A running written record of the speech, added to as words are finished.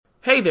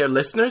Hey there,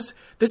 listeners.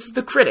 This is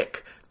The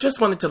Critic. Just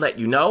wanted to let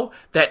you know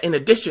that in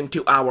addition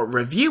to our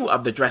review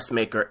of The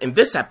Dressmaker in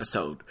this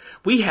episode,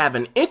 we have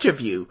an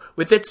interview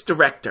with its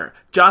director,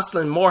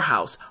 Jocelyn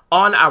Moorhouse,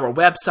 on our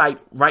website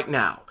right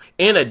now.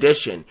 In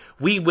addition,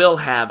 we will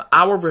have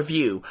our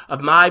review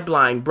of My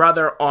Blind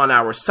Brother on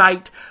our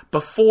site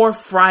before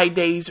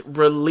Friday's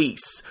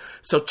release.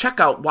 So check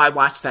out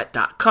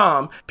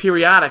whywatchthat.com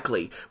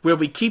periodically, where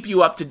we keep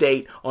you up to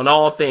date on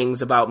all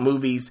things about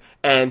movies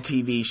and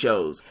TV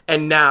shows.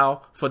 And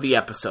now for the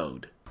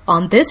episode.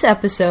 On this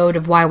episode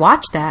of Why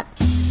Watch That.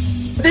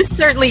 This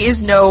certainly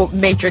is no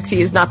Matrix. He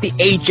is not the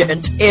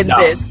agent in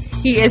this.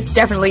 He is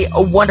definitely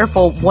a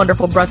wonderful,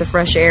 wonderful breath of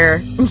fresh air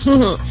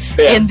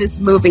in this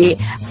movie.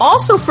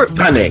 Also for...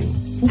 Stunning.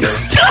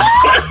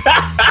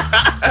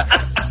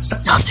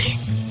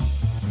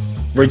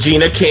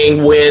 Regina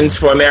King wins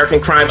for American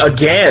Crime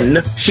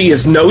again. She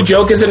is no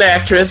joke as an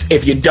actress.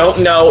 If you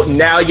don't know,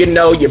 now you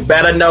know. You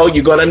better know.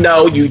 You're going to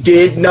know. You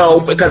did know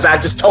because I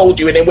just told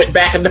you and it went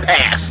back in the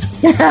past.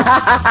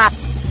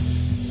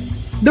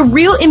 The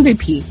real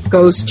MVP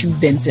goes to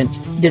Vincent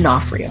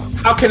D'Onofrio.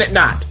 How can it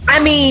not?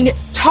 I mean,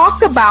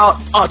 talk about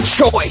a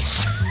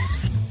choice.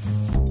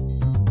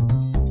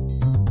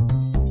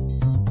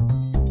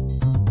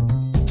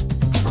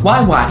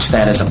 Why Watch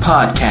That is a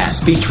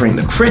podcast featuring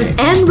the critic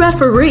and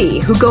referee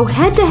who go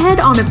head-to-head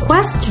on a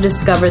quest to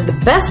discover the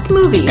best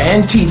movies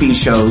and TV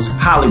shows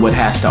Hollywood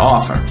has to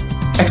offer.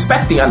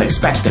 Expect the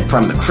unexpected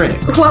from the critic.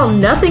 Well,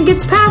 nothing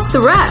gets past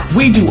the ref.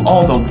 We do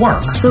all the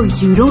work, so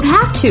you don't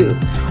have to.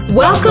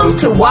 Welcome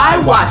to Why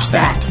Watch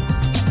That.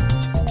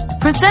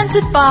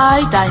 Presented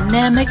by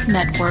Dynamic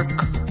Network.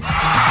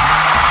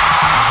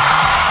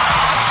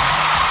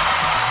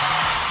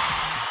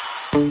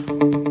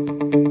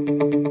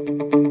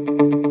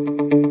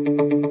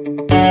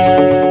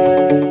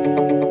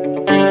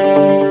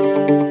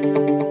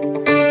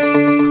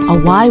 A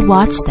Why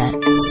Watch That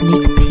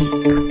sneak peek.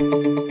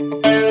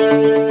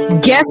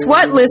 Guess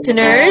what,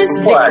 listeners?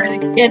 The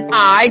critic and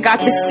I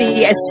got to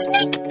see a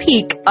sneak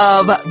peek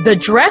of The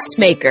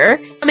Dressmaker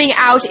coming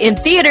out in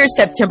theaters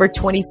September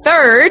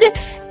 23rd,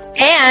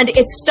 and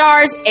it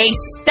stars a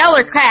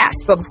stellar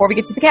cast. But before we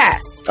get to the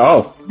cast,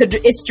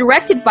 it's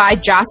directed by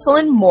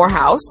Jocelyn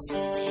Moorhouse,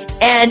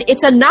 and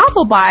it's a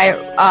novel by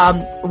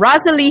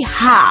Rosalie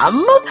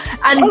Ham,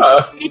 and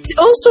it's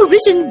also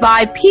written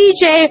by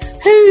P.J.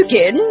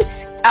 Hogan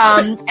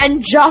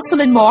and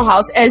Jocelyn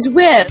Moorhouse as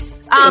well.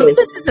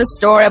 This is a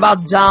story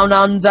about Down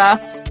Under,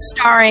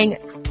 starring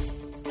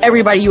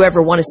everybody you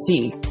ever want to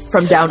see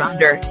from Down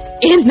Under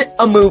in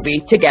a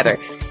movie together.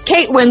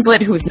 Kate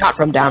Winslet, who's not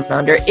from Down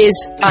Under, is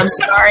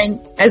starring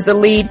as the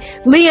lead.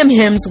 Liam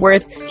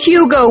Hemsworth,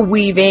 Hugo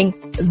Weaving,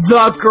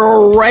 the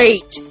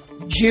great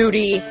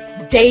Judy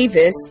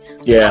Davis,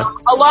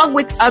 along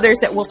with others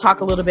that we'll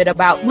talk a little bit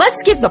about.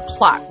 Let's give the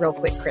plot real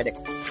quick, critic.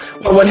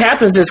 Well, what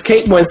happens is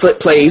Kate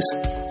Winslet plays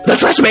the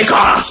dressmaker.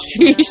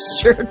 She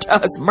sure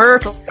does,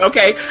 Myrtle.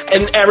 Okay,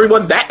 and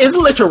everyone, that is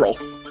literal.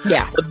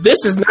 Yeah. But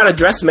this is not a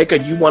dressmaker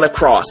you want to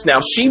cross. Now,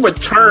 she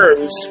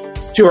returns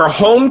to her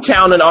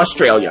hometown in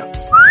Australia.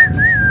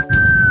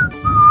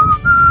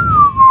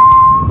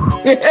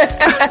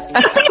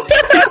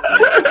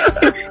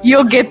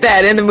 You'll get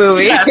that in the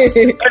movie. Yes.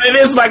 And it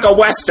is like a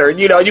Western.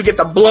 You know, you get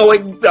the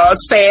blowing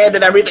sand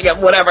and everything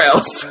and whatever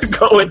else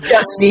going.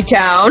 Dusty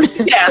town.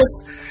 Yes.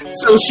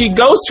 So she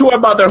goes to her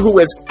mother who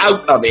is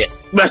out of it.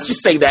 Let's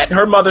just say that.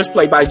 Her mother's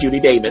played by Judy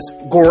Davis.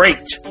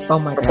 Great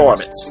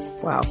performance.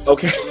 Gosh. Wow.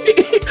 Okay.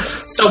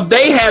 So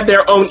they have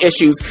their own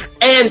issues.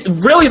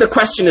 And really the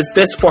question is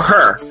this for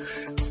her.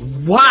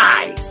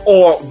 Why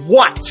or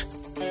what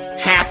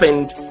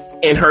happened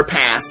in her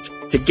past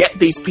to get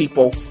these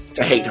people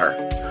to hate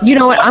her? You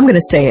know what? I'm going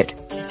to say it.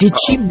 Did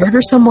she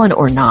murder someone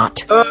or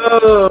not?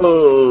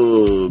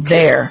 Oh. Okay.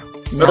 There.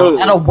 No,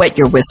 that'll wet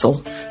your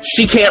whistle.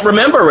 She can't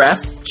remember,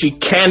 Ref. She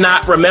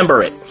cannot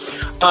remember it.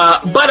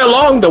 But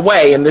along the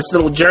way, in this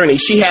little journey,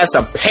 she has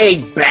to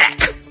pay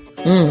back.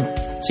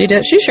 She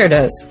does. She sure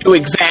does. To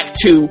exact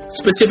to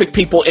specific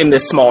people in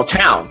this small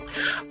town.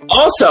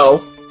 Also,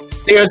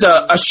 there's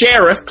a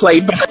sheriff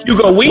played by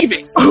Hugo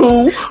Weaving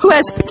who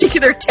has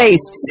particular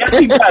tastes. Yes,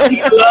 he does.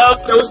 He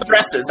loves those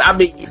dresses. I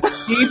mean,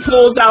 he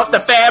pulls out the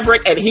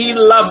fabric and he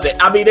loves it.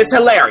 I mean, it's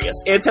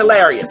hilarious. It's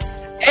hilarious.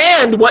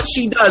 And what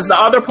she does, the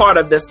other part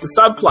of this, the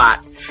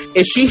subplot,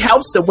 is she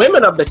helps the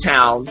women of the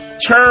town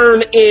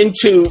turn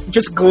into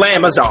just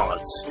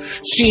glamazons.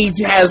 She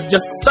has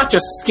just such a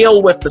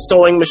skill with the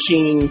sewing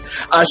machine.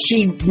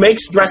 She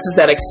makes dresses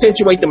that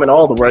accentuate them in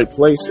all the right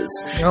places.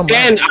 Oh,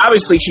 and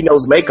obviously she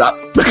knows makeup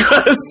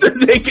because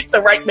they get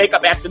the right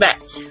makeup after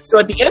that. So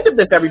at the end of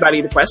this, everybody,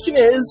 the question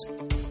is,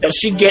 does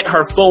she get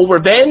her full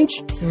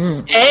revenge?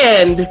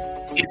 And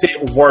is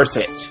it worth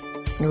it?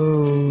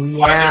 Ooh,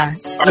 yeah.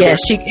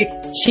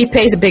 She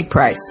pays a big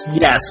price.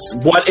 Yes.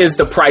 What is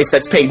the price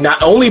that's paid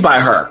not only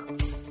by her,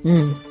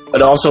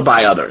 but also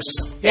by others?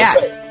 Yeah.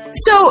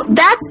 So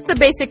that's the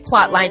basic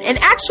plot line. And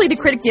actually, the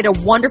critic did a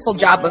wonderful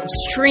job of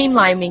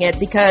streamlining it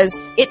because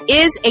it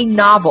is a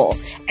novel.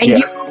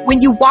 And when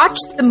you watch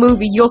the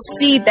movie, you'll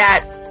see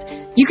that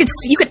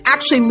you could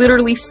actually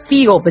literally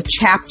feel the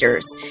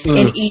chapters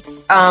in each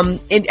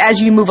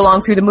as you move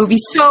along through the movie.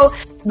 So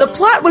the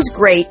plot was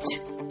great,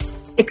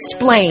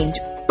 explained,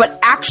 but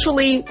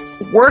actually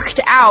worked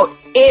out.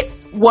 It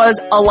was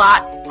a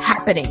lot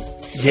happening.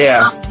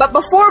 Yeah. But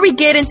before we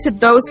get into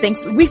those things,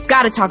 we've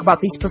got to talk about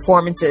these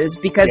performances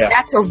because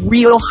that's a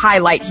real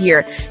highlight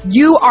here.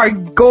 You are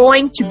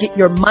going to get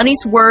your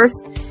money's worth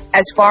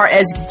as far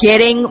as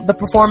getting the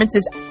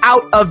performances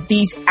out of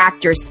these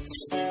actors.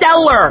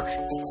 Stellar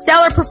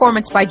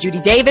performance by Judy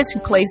Davis, who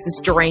plays this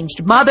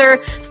deranged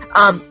mother.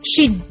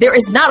 There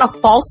is not a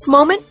false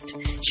moment.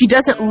 She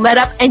doesn't let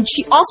up, and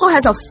she also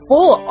has a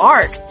full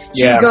arc.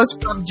 She goes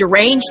from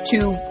deranged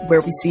to where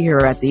we see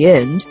her at the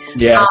end.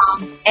 Yes.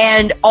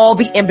 And all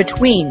the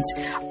in-betweens.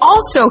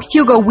 Also,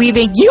 Hugo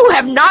Weaving. You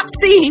have not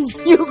seen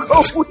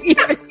Hugo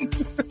Weaving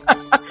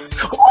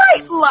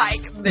quite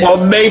like this.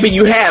 Well, maybe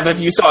you have if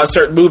you saw a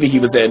certain movie he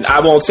was in. I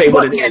won't say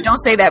what it is.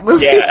 Don't say that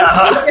movie.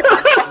 Yeah.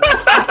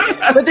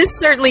 But this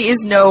certainly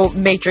is no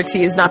Matrix.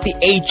 He is not the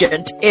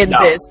agent in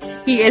this.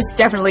 He is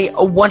definitely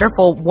a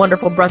wonderful,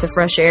 wonderful breath of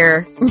fresh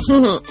air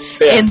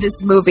in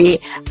this movie.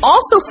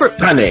 Also for...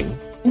 Stunning.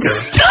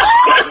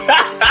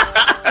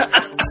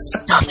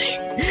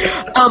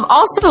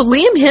 Also,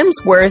 Liam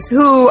Hemsworth,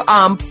 who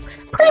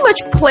pretty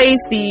much plays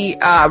the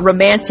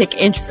romantic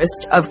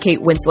interest of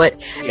Kate Winslet,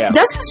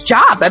 does his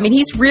job. I mean,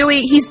 he's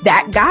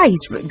that guy.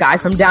 He's the guy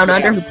from Down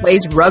Under who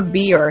plays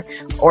rugby or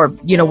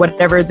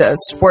whatever the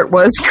sport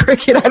was,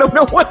 cricket. I don't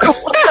know what it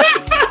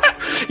was.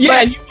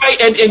 Yeah,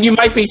 and you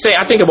might be saying,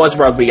 I think it was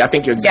rugby. I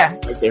think you're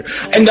exactly right there.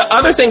 And the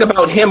other thing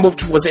about him,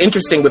 which was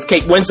interesting with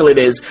Kate Winslet,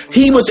 is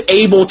he was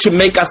able to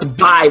make us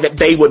buy that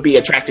they would be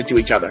attracted to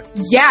each other.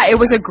 Yeah, it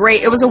was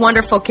a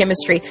wonderful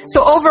chemistry.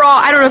 So overall,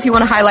 I don't know if you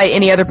want to highlight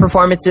any other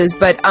performances,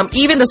 but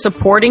even the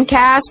supporting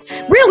cast,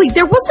 really,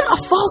 there wasn't a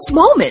false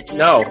moment.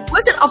 No. There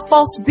wasn't a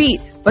false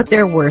beat, but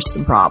there were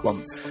some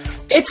problems.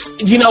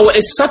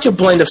 It's such a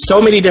blend of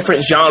so many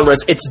different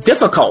genres. It's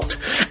difficult.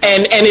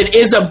 And it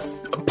is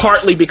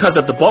partly because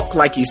of the book,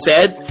 like you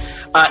said.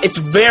 It's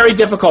very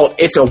difficult.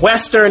 It's a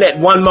Western at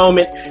one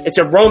moment. It's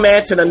a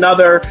romance at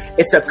another.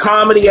 It's a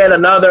comedy at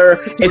another.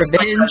 It's a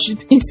revenge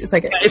piece.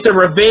 It's a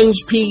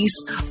revenge piece.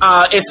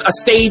 It's a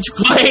stage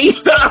play.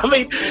 I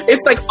mean,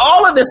 it's like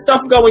all of this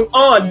stuff going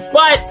on,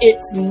 but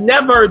it's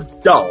never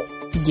dull.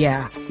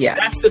 Yeah.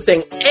 That's the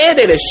thing. And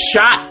it is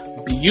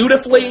shot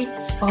beautifully.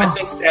 I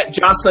think that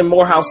Jocelyn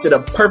Moorhouse did a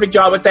perfect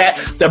job with that.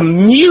 The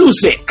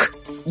music.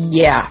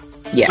 Yeah.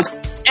 Was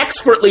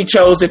expertly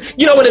chosen.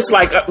 You know what it's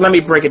like? Let me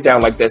break it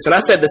down like this. And I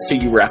said this to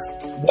you, Ref.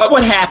 What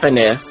would happen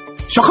if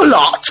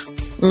Chocolat,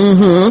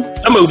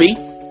 a movie,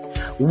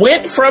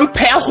 went from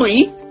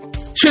Paris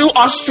to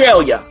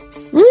Australia,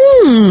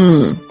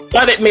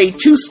 but it made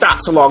 2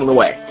 stops along the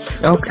way.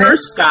 Okay. The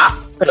first stop,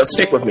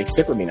 stick with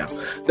me now.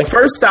 The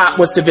first stop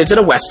was to visit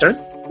a Western.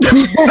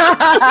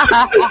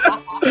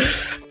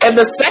 And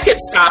the second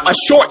stop, a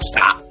short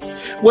stop,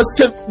 was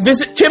to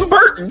visit Tim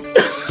Burton.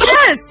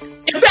 Yes!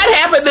 If that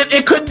happened, then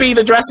it could be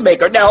The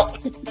Dressmaker. Now,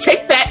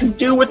 take that and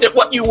do with it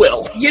what you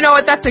will. You know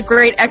what? That's a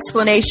great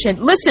explanation.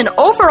 Listen,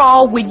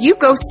 overall, when you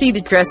go see The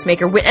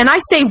Dressmaker, and I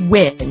say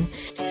when,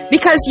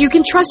 because you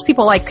can trust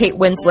people like Kate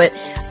Winslet,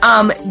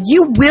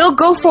 you will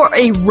go for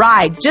a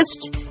ride.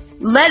 Just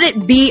let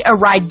it be a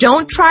ride.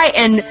 Don't try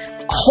and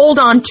hold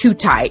on too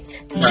tight.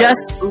 Right.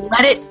 Just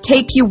let it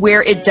take you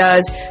where it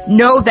does.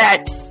 Know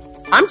that,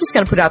 I'm just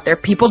going to put it out there,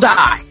 people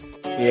die.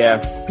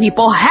 Yeah.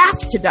 People have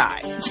to die.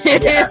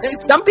 Yes.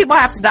 Some people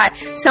have to die.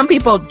 Some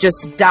people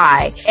just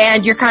die.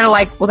 And you're kind of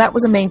like, well, that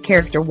was a main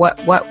character.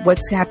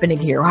 What's happening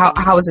here?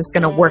 How is this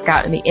going to work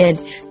out in the end?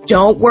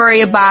 Don't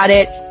worry about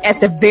it. At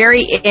the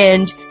very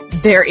end,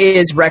 there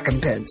is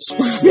recompense.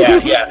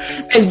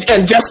 Yeah.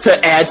 And just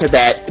to add to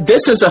that,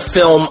 this is a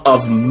film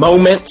of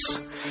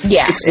moments.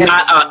 Yes,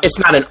 it's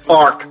not an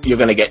arc you're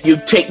going to get. You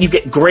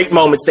get great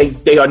moments.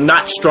 They are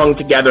not strung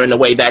together in a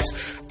way that's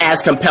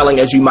as compelling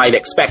as you might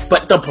expect.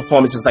 But the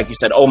performances, like you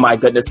said, oh my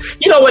goodness.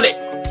 You know what?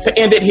 To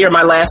end it here,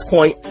 my last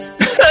point.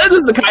 This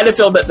is the kind of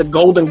film that the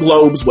Golden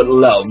Globes would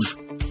love.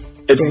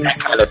 It's that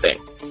kind of thing.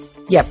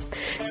 Yep.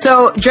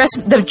 So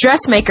The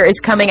Dressmaker is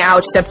coming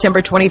out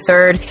September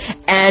 23rd.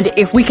 And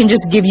if we can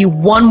just give you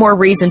one more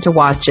reason to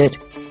watch it,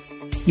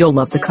 you'll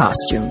love the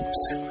costumes.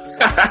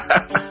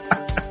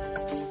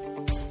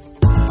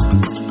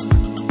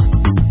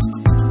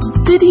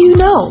 Did you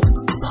know?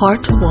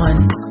 Part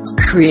 1.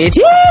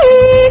 Critique!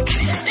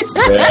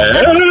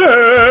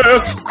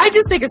 Yes. I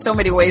just think of so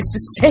many ways to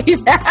say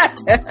that.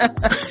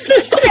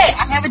 Okay,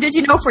 I have a Did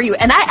You Know for you,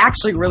 and I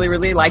actually really,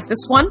 really like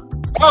this one.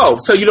 Oh,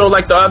 so you don't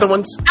like the other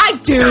ones? I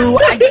do.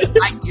 I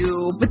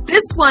do. But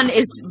this one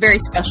is very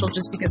special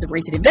just because of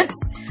recent events.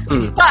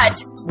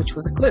 But, which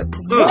was a clue.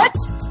 What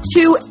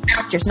 2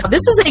 actors? Now,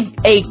 this is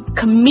a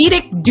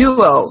comedic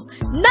duo.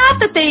 Not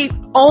that they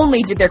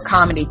only did their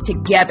comedy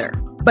together,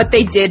 but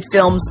they did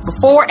films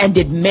before and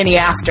did many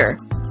after,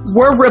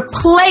 were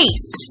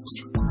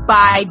replaced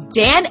by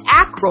Dan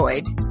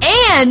Aykroyd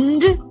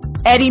and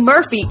Eddie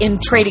Murphy in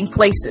Trading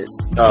Places.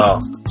 Oh.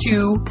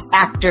 2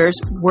 actors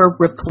were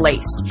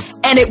replaced.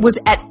 And it was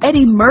at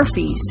Eddie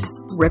Murphy's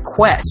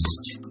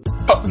request.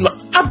 Oh, look,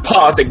 I'm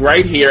pausing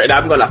right here, and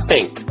I'm going to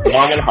think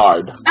long and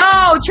hard.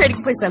 Oh,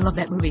 Trading Places. I love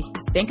that movie.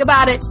 Think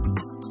about it.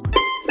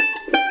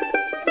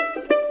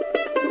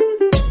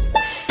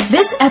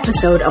 This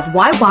episode of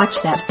Why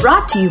Watch That is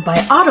brought to you by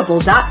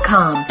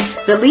Audible.com,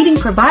 the leading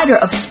provider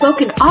of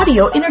spoken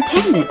audio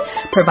entertainment,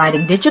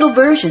 providing digital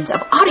versions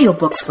of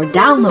audiobooks for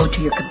download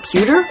to your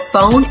computer,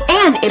 phone,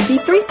 and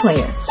MP3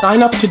 player.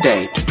 Sign up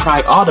today to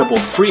try Audible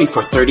free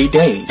for 30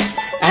 days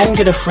and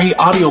get a free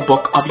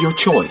audiobook of your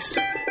choice.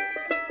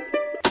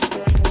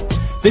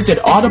 Visit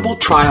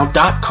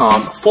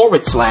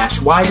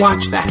audibletrial.com/Why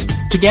Watch That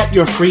to get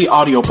your free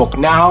audiobook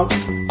now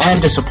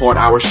and to support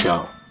our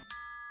show.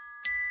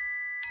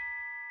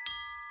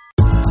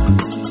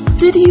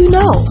 Did you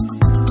know?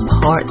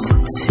 Part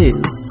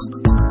 2.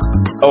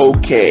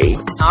 Okay.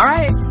 All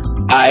right.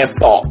 I have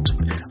thought.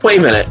 Wait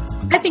a minute.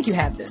 I think you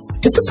have this.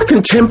 Is this a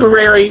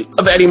contemporary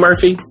of Eddie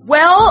Murphy?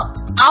 Well,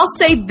 I'll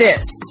say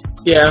this.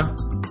 Yeah.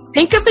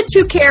 Think of the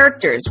 2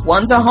 characters.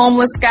 One's a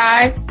homeless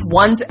guy.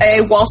 One's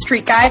a Wall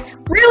Street guy.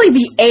 Really,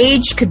 the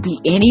age could be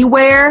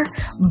anywhere.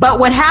 But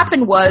what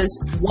happened was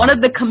one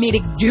of the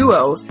comedic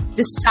duo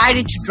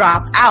decided to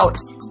drop out,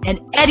 and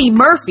Eddie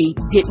Murphy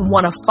didn't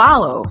want to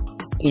follow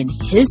in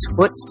his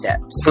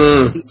footsteps.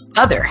 The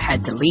other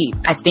had to leave.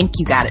 I think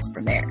you got it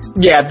from there.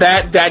 Yeah,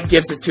 that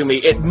gives it to me.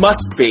 It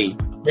must be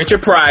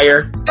Richard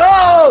Pryor.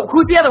 Oh,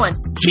 who's the other one?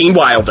 Gene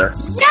Wilder.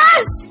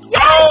 Yes!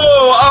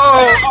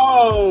 Yes!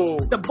 Oh!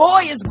 The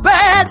boy is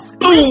bad.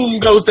 Boom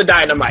goes the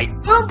dynamite.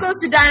 Boom goes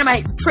to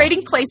dynamite.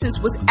 Trading Places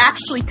was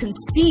actually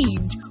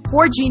conceived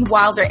for Gene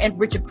Wilder and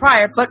Richard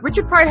Pryor, but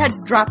Richard Pryor had to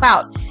drop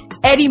out.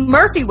 Eddie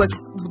Murphy was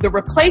the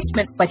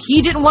replacement, but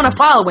he didn't want to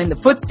follow in the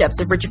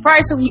footsteps of Richard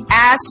Pryor, so he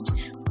asked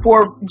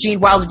for Gene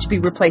Wilder to be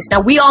replaced.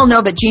 Now, we all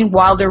know that Gene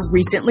Wilder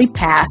recently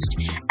passed,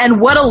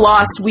 and what a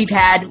loss we've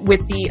had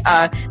with the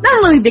not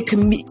only the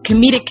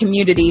comedic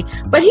community,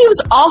 but he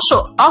was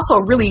also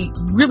really,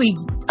 really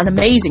an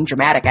amazing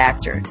dramatic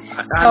actor.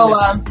 So,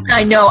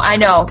 I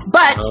know.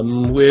 But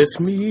come with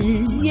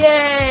me.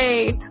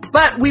 Yay!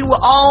 But we will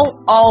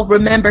all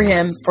remember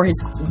him for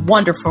his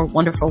wonderful,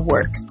 wonderful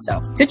work. So,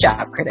 good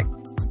job, critic.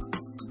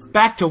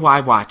 Back to Why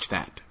Watch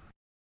That.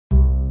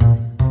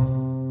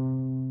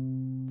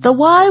 The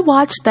Why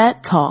Watch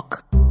That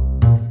talk.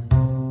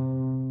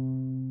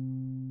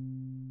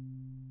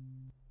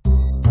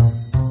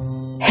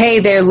 Hey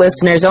there,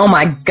 listeners. Oh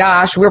my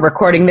gosh, we're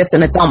recording this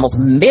and it's almost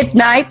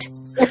midnight.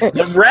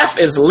 The ref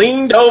is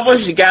leaned over.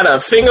 She got a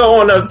finger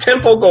on her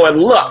temple going,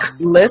 look.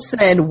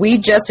 Listen, we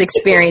just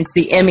experienced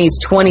the Emmys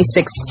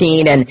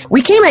 2016, and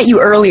we came at you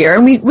earlier,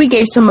 and we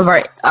gave some of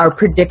our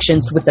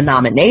predictions with the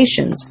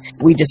nominations.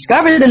 We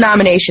discovered the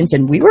nominations,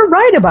 and we were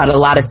right about a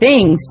lot of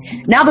things.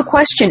 Now the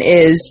question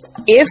is,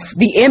 if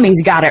the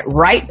Emmys got it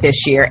right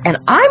this year, and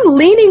I'm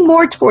leaning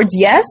more towards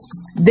yes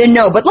than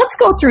no, but let's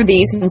go through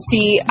these and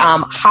see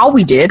how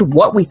we did,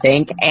 what we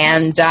think,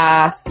 and,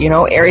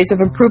 areas of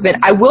improvement.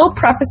 I will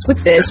preface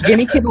with this.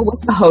 Jimmy Kimmel was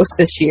the host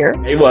this year.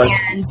 He was.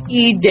 And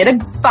he did a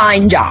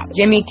fine job.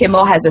 Jimmy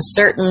Kimmel has a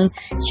certain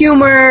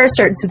humor,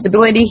 certain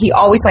sensibility. He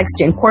always likes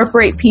to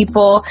incorporate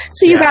people.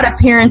 So you got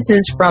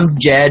appearances from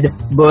Jed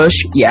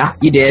Bush. Yeah,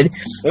 you did.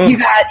 You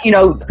got,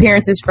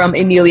 appearances from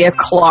Emilia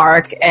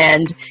Clarke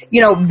and,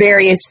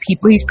 various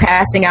people. He's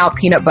passing out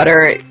peanut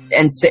butter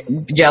and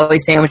jelly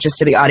sandwiches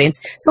to the audience.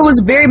 So it was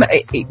very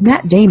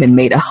Matt Damon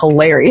made a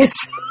hilarious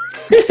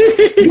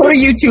go to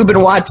YouTube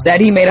and watch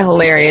that. He made a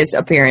hilarious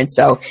appearance.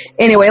 So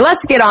anyway,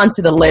 let's get on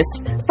to the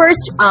list.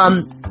 First,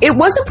 it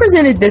wasn't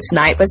presented this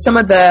night, but some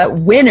of the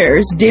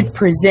winners did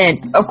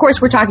present. Of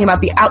course, we're talking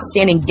about the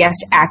Outstanding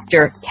Guest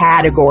Actor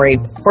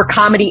category for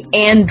comedy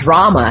and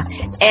drama.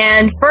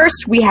 And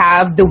first, we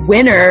have the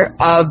winner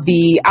of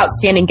the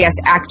Outstanding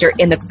Guest Actor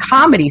in the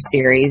comedy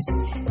series.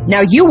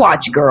 Now, you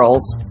watch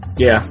Girls.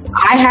 Yeah.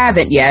 I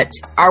haven't yet.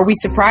 Are we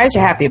surprised or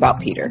happy about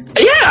Peter?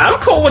 Yeah, I'm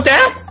cool with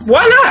that.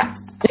 Why not?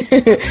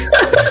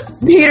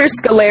 Peter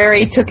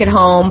Scolari took it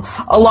home,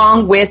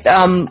 along with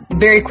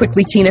very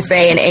quickly Tina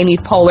Fey and Amy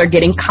Poehler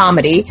getting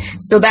comedy.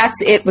 So that's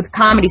it with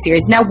comedy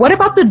series. Now, what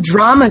about the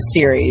drama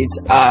series,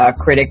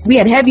 critic? We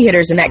had heavy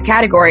hitters in that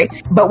category,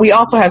 but we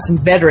also have some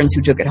veterans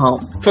who took it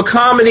home. For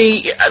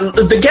comedy,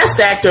 the guest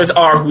actors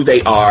are who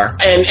they are.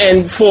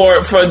 And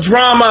for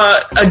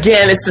drama,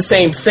 again, it's the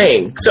same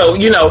thing. So,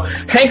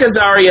 Hank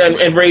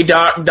Azaria and Ray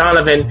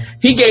Donovan,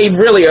 he gave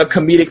really a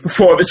comedic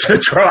performance for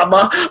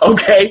drama,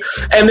 okay?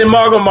 And then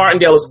Margot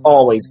Martindale is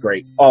always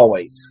great.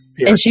 Always.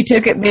 And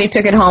they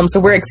took it home, so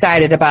we're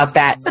excited about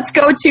that. Let's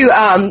go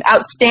to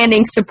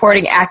Outstanding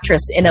Supporting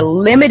Actress in a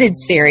Limited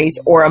Series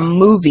or a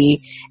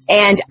Movie.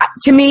 And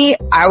to me,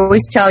 I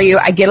always tell you,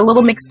 I get a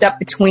little mixed up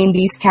between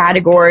these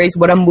categories,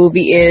 what a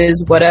movie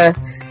is,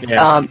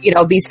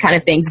 these kind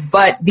of things.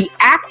 But the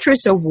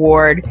Actress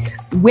Award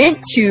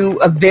went to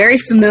a very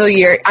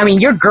familiar,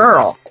 your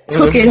girl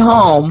took it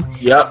home.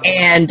 Yep.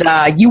 And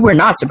you were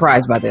not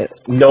surprised by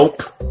this.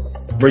 Nope.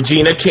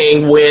 Regina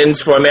King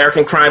wins for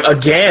American Crime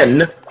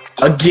again.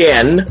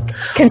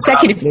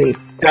 Consecutively.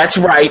 That's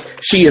right.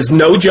 She is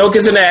no joke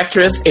as an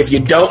actress. If you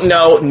don't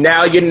know,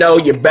 now you know.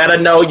 You better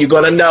know. You're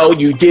going to know.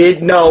 You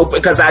did know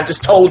because I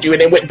just told you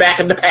and it went back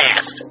in the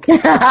past.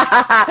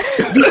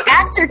 The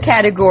actor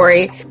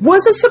category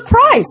was a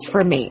surprise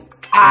for me.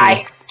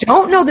 I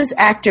don't know this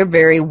actor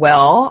very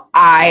well.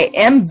 I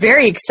am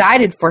very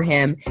excited for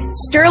him.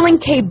 Sterling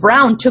K.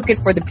 Brown took it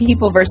for The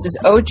People vs.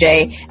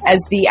 O.J. as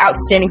the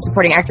Outstanding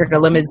Supporting Actor in a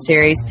Limited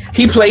Series.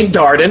 He played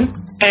Darden.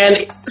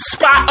 And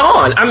spot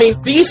on. I mean,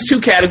 these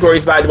two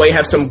categories, by the way,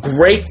 have some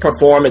great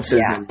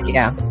performances.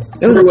 Yeah.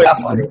 It was a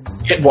tough one.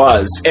 It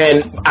was.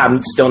 And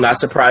I'm still not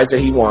surprised that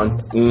he won.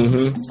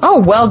 Mm-hmm.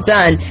 Oh, well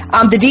done.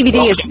 The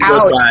DVD is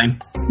out.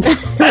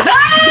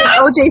 The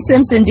O.J.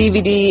 Simpson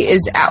DVD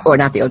is out. Or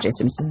not the O.J.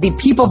 Simpson. The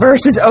People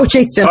versus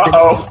O.J. Simpson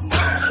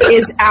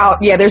is out.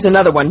 Yeah, there's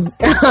another one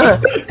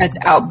that's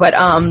out. But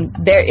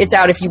it's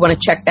out if you want to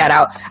check that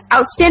out.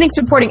 Outstanding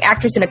Supporting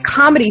Actress in a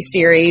Comedy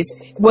Series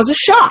was a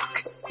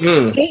shock.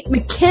 Kate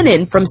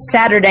McKinnon from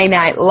Saturday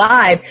Night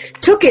Live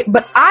took it,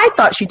 but I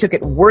thought she took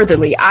it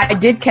worthily. I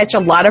did catch a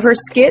lot of her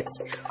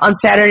skits on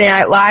Saturday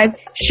Night Live.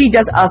 She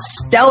does a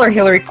stellar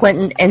Hillary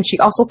Clinton, and she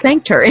also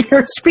thanked her in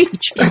her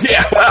speech.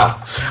 Yeah,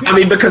 well, I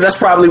mean, because that's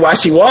probably why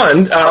she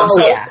won.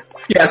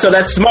 Yeah, so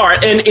that's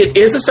smart. And it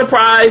is a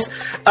surprise.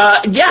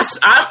 Yes,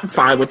 I'm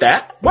fine with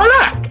that. Why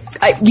not?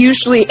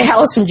 Usually,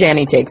 Allison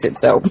Janney takes it,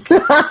 so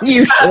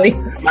usually.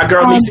 My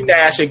girl, Niecy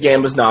Nash,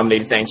 again, was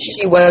nominated. Thank you.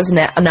 She was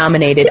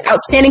nominated.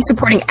 Outstanding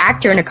Supporting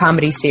Actor in a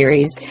Comedy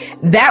Series.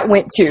 That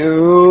went to...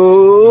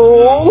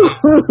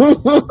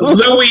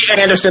 Louis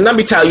Anderson. Let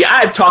me tell you,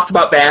 I've talked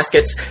about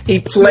Baskets. He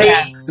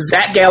played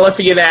Zach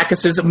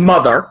Galifianakis'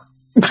 mother.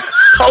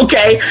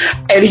 Okay,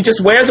 and he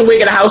just wears a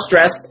wig and a house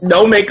dress,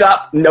 no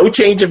makeup, no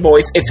change of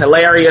voice. It's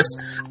hilarious.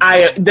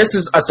 This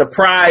is a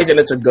surprise, and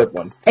it's a good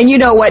one. And you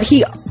know what?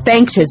 He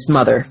thanked his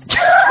mother.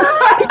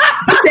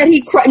 He said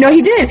he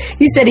did.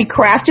 He said he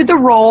crafted the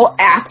role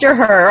after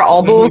her.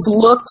 All those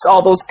looks,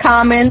 all those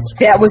comments.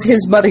 That was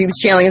his mother. He was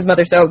channeling his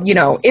mother. So, you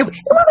know, it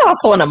was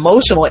also an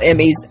emotional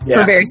Emmys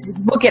for various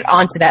reasons. We'll get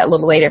onto that a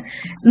little later.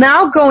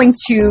 Now going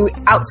to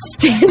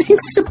Outstanding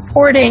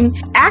Supporting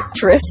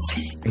Actress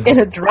in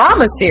a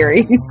Drama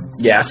Series.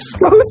 Yes.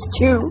 Goes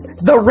to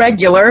the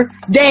regular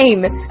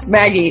Dame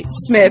Maggie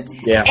Smith.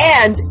 Yeah.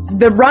 And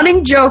the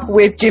running joke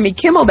with Jimmy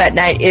Kimmel that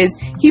night is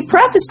he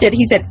prefaced it.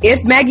 He said,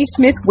 if Maggie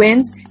Smith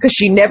wins, because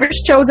she never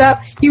shows up,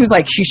 he was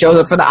like, she shows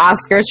up for the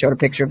Oscars, showed a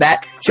picture of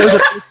that. Shows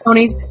up for the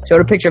Tonys,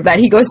 showed a picture of that.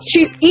 He goes,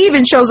 she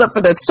even shows up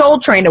for the Soul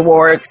Train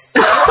Awards.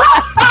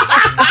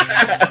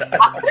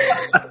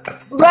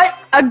 But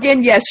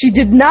again, yes, she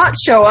did not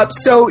show up.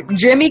 So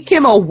Jimmy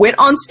Kimmel went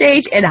on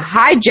stage and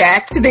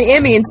hijacked the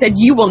Emmy and said,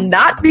 you will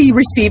not be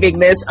receiving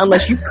this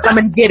unless you come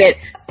and get it,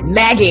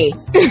 Maggie.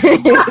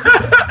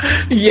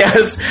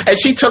 Yes, and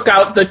she took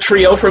out the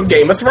trio from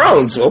Game of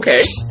Thrones.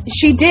 Okay.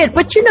 She did.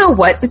 But you know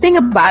what? The thing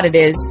about it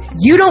is,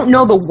 you don't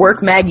know the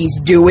work Maggie's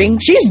doing.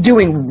 She's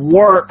doing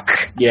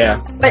work.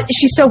 Yeah. But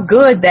she's so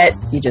good that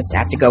you just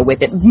have to go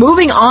with it.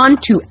 Moving on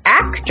to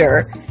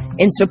actor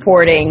in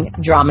supporting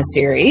drama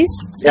series.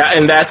 Yeah,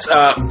 and that's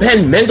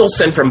Ben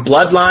Mendelsohn from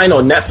Bloodline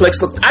on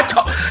Netflix. Look,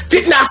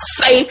 didn't I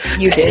say?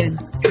 You did.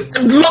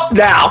 Look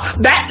now,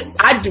 that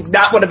I do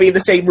not want to be in the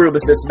same room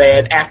as this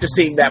man after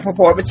seeing that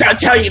performance. I'll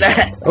tell you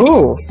that.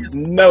 Ooh.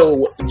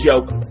 No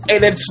joke.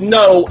 And it's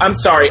I'm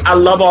sorry, I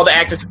love all the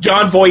actors.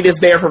 John Voight is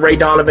there for Ray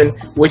Donovan,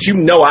 which you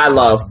know I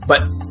love, but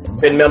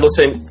Ben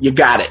Mendelsohn, you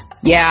got it.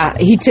 Yeah,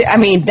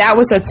 that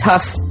was a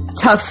tough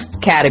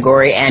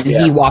category, and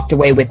he walked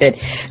away with it.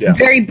 Yeah.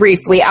 Very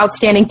briefly,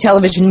 Outstanding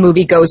Television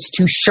Movie goes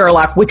to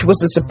Sherlock, which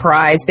was a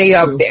surprise.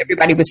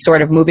 Everybody was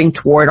sort of moving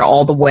toward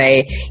All the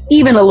Way,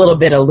 even a little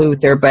bit of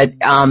Luther, but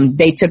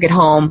they took it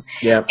home.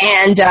 Yeah.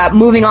 And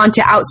moving on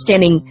to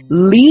Outstanding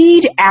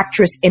Lead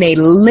Actress in a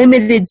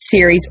Limited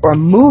Series or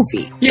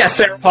Movie. Yeah,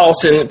 Sarah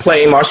Paulson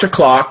playing Marcia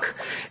Clark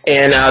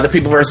in The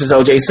People vs.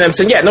 O.J.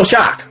 Simpson. Yeah, no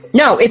shock.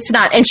 No, it's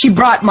not. And she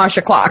brought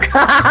Marcia Clark.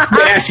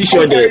 Yeah, she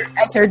sure did.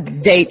 As her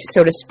date,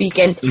 so to speak,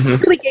 and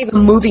really gave a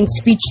moving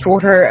speech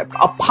toward her,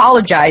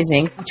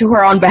 apologizing to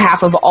her on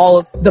behalf of all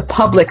of the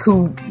public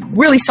who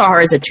really saw her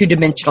as a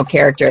two-dimensional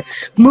character.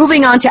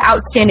 Moving on to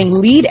Outstanding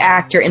Lead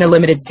Actor in a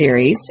Limited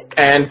Series.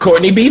 And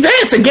Courtney B.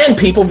 Vance, again,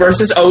 People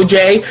versus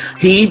O.J.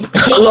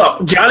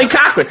 Look, Johnny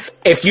Cochran,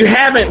 if you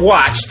haven't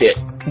watched it.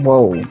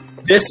 Whoa.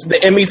 The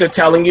Emmys are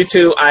telling you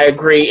to. I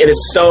agree.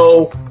 It's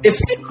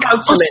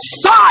consummate.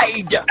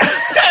 Aside!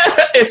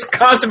 It's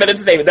consummate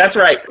entertainment. That's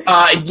right.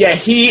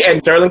 He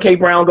and Sterling K.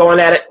 Brown going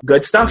at it.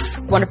 Good stuff.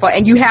 Wonderful.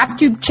 And you have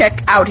to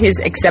check out his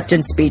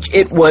acceptance speech.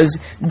 It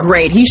was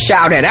great. He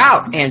shouted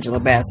out Angela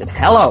Bassett.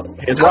 Hello.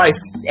 His wife.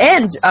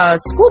 And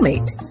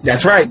schoolmate.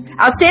 That's right.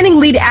 Outstanding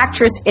Lead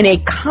Actress in a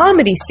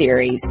Comedy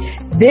Series.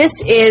 This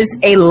is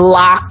a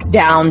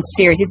lockdown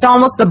series. It's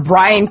almost the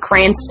Bryan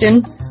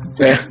Cranston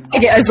Yeah.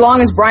 As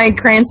long as Bryan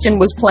Cranston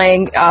was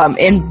playing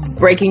in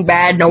Breaking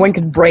Bad, no one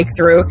could break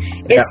through.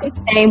 It's the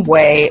same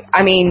way.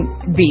 I mean,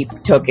 Veep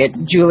took it.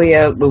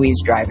 Julia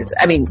Louis-Dreyfus.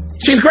 I mean,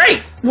 she's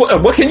great.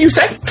 What can you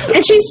say?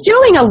 And she's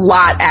doing a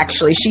lot,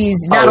 actually. She's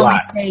not only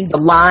saying the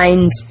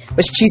lines,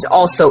 but she's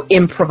also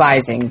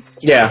improvising.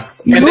 Yeah.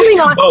 And moving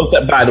on. Both,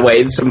 by the way,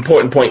 it's an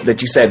important point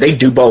that you said. They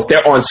do both.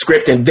 They're on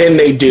script, and then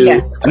they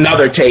do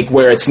another take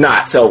where it's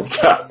not. So,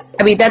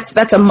 I mean,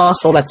 that's a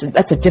muscle.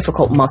 That's a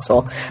difficult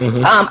muscle.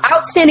 Mm-hmm.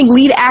 Outstanding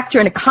lead actor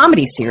in a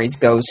comedy series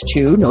goes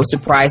to, no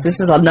surprise,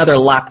 this is another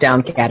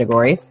lockdown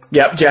category.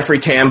 Yep, Jeffrey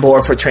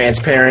Tambor for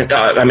Transparent.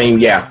 What are we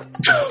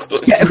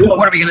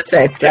going to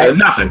say?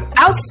 Nothing.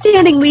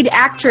 Outstanding lead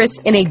actress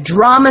in a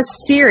drama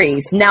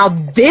series. Now,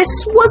 this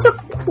was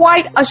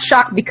quite a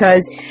shock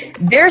because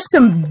there's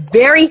some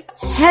very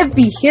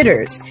heavy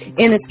hitters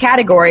in this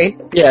category.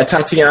 Yeah,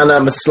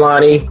 Tatiana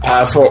Maslany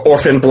for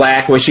Orphan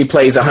Black, where she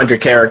plays 100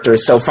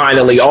 characters. So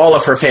finally, all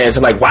of her fans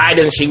are like, why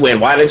didn't she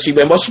win? Why didn't she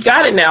win? Well, she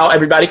got it now.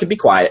 Everybody can be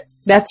quiet.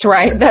 That's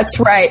right.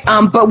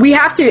 But we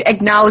have to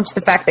acknowledge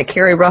the fact that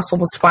Kerry Russell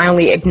was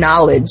finally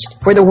acknowledged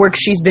for the work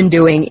she's been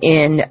doing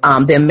in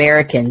The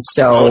Americans.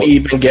 So don't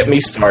even get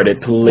me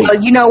started, please.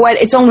 Well, you know what?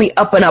 It's only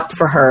up and up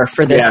for her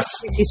for this. Yes.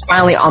 She's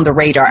finally on the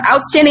radar.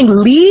 Outstanding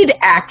lead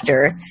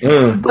actor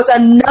was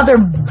another.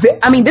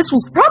 This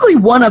was probably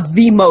one of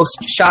the most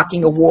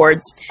shocking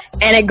awards,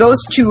 and it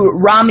goes to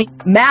Rami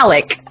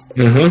Malek.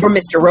 Mm-hmm. For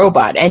Mr.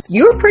 Robot, and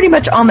you were pretty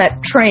much on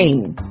that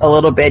train a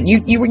little bit.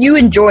 You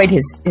enjoyed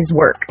his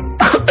work.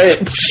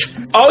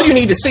 All you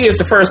need to see is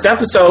the first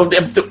episode.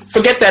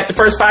 Forget that, the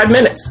first 5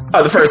 minutes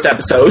of the first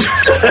episode.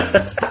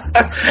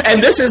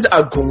 And this is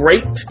a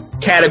great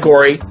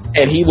category,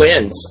 and he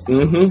wins.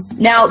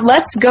 Mm-hmm. Now,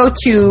 let's go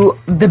to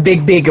the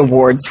big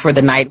awards for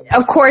the night.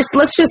 Of course,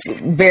 let's just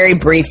very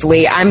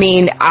briefly,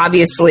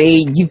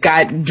 obviously, you've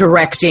got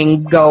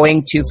directing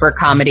going to for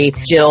comedy,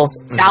 Jill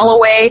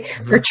Soloway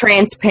for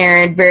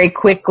Transparent. Very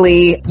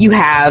quickly, you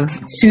have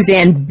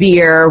Suzanne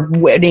Bier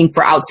winning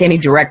for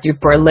Outstanding Director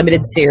for a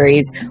limited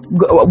series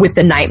with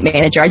The Night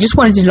Manager. I just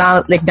wanted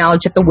to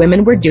acknowledge that the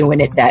women were doing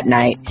it that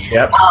night.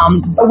 Yep.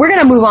 But we're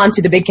going to move on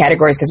to the big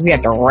categories because we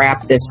have to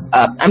wrap this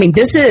up.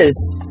 This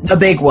is the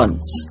big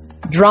ones.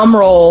 Drum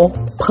roll,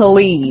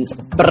 please.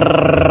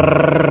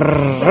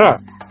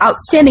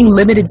 Outstanding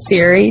limited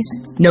series,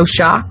 no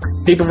shock.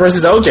 People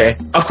versus OJ.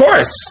 Of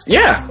course,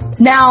 yeah.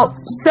 Now,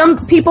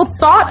 some people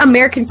thought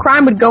American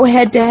Crime would go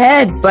head to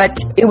head, but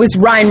it was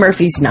Ryan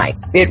Murphy's night.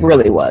 It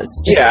really was.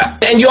 Yeah,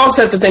 and you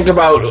also have to think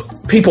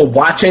about people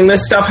watching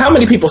this stuff. How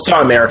many people saw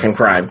American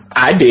Crime?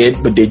 I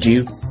did, but did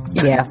you?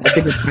 Yeah, that's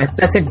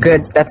a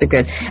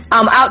good.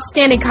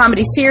 Outstanding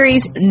comedy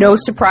series, no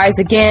surprise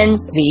again,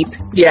 Veep.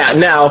 Yeah,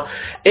 now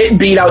it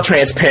beat out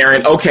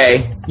Transparent. Okay,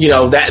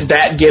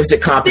 that gives it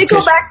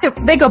competition.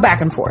 They go back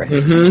and forth.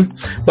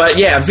 Mm-hmm. But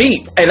yeah,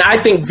 Veep, and I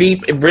think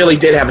Veep really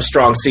did have a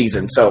strong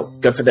season. So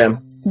good for them.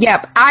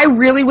 Yep, I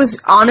really was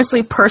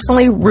honestly,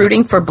 personally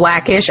rooting for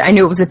Blackish. I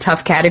knew it was a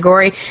tough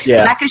category.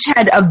 Yeah. Blackish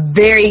had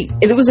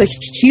it was a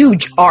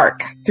huge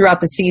arc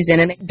throughout the season,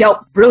 and it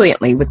dealt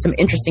brilliantly with some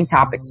interesting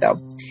topics. So,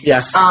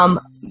 yes.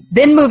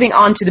 Then moving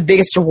on to the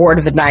biggest award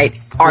of the night,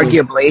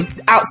 arguably,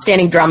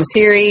 Outstanding Drama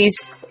Series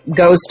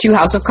goes to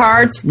House of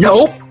Cards.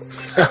 Nope.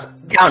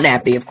 Downton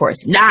Abbey, of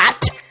course,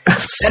 not.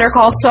 Better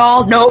Call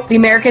Saul. Nope. The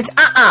Americans.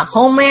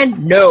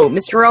 Homeland. No.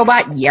 Mr.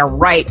 Robot. Yeah,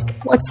 right.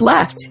 What's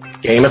left?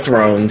 Game of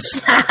Thrones.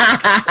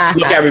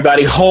 Look,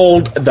 everybody,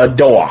 hold the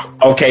door.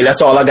 Okay,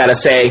 that's all I gotta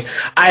say.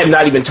 I have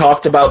not even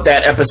talked about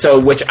that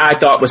episode, which I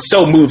thought was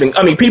so moving.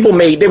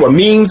 There were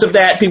memes of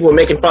that. People were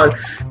making fun.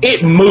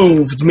 It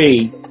moved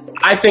me.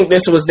 I think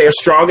this was their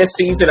strongest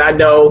season. I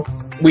know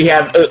we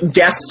have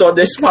guests on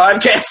this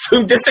podcast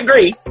who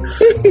disagree.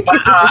 But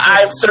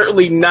I'm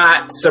certainly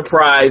not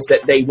surprised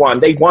that they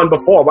won. They won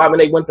before. Why would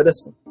they win for this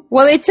one?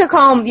 Well, they took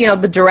home,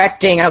 the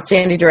directing,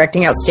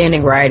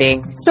 outstanding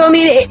writing. So,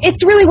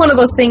 it's really one of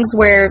those things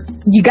where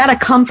you got to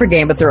come for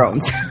Game of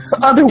Thrones.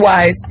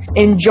 Otherwise,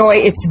 enjoy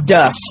its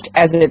dust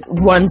as it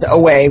runs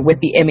away with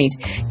the Emmys.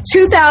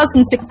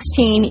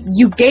 2016,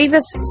 you gave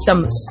us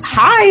some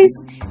highs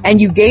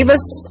and you gave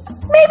us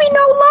maybe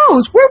no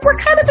lows. We're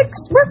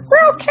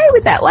okay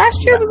with that.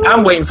 Last year was.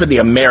 I'm waiting for the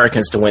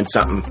Americans to win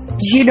something.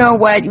 You know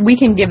what? We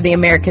can give the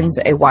Americans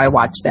a Why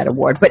Watch That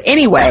award. But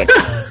anyway,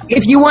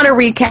 if you want to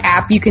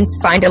recap, you can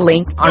find a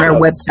link on our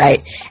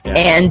website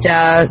and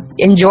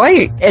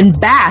enjoy and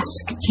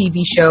bask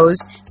TV shows.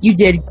 You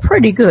did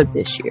pretty good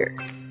this year.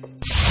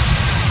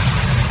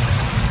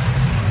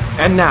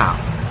 And now,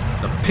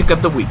 the pick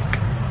of the week.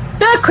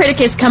 The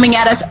critic is coming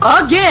at us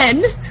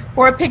again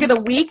for a pick of the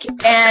week,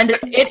 and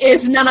it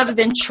is none other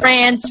than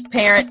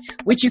Transparent,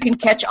 which you can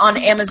catch on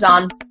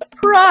Amazon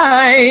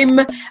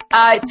Prime.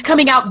 It's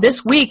coming out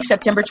this week,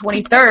 September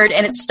 23rd,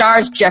 and it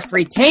stars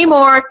Jeffrey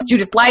Tambor,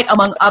 Judith Light,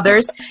 among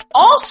others.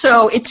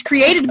 Also, it's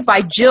created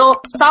by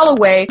Jill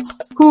Soloway,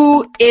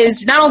 who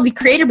is not only the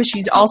creator, but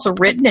she's also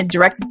written and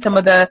directed some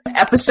of the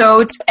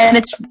episodes, and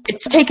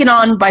it's taken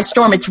on by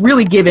storm. It's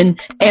really given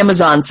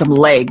Amazon some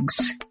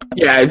legs.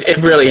 Yeah, it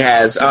really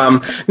has.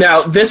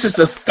 Now, this is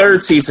the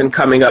third season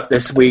coming up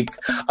this week.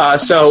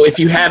 So if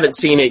you haven't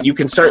seen it, you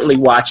can certainly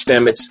watch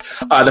them. It's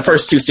the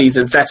first 2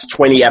 seasons. That's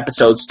 20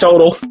 episodes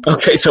total.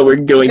 Okay, so we're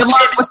doing Good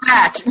luck with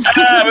that.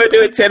 we're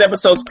doing 10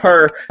 episodes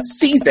per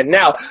season.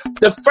 Now,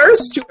 the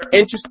first 2 are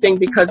interesting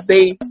because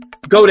they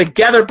go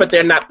together, but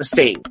they're not the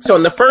same. So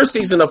in the first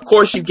season, of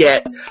course, you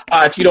get,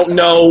 if you don't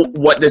know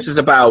what this is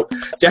about,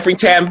 Jeffrey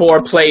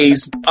Tambor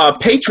plays a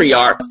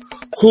patriarch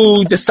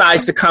who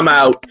decides to come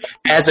out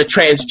as a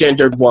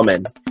transgendered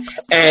woman.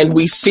 And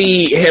we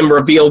see him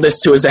reveal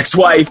this to his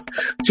ex-wife,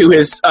 to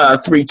his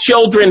 3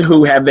 children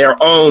who have their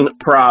own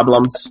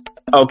problems.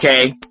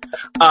 Okay.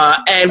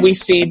 And we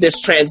see this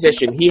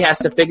transition. He has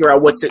to figure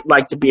out what's it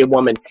like to be a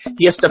woman.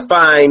 He has to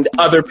find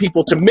other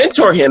people to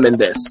mentor him in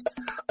this.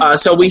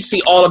 So we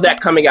see all of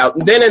that coming out.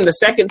 And then in the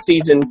second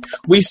season,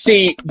 we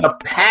see the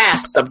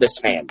past of this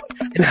family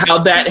and how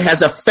that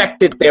has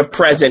affected their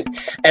present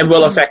and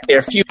will affect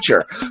their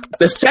future.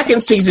 The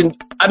second season,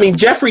 I mean,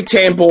 Jeffrey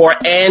Tambor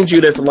and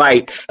Judith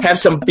Light have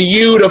some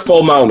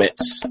beautiful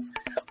moments.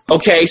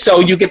 Okay, so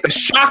you get the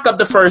shock of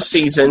the first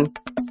season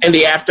and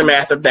the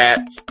aftermath of that.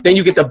 Then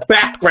you get the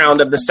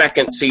background of the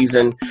second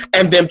season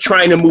and them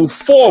trying to move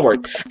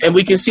forward. And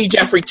we can see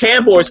Jeffrey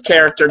Tambor's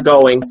character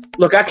going,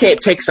 look, I can't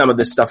take some of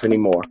this stuff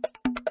anymore.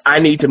 I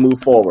need to move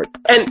forward.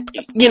 And,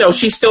 you know,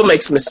 she still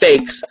makes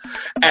mistakes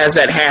as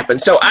that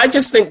happens. So I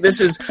just think this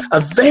is a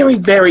very,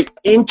 very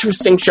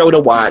interesting show to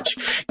watch.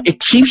 It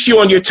keeps you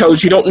on your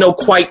toes. You don't know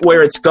quite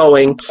where it's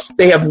going.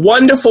 They have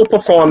wonderful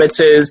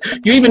performances.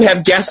 You even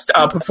have guest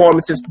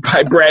performances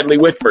by Bradley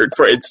Whitford,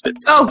 for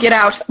instance. Oh, get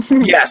out.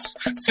 Yes.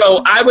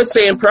 So I would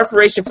say in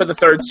preparation for the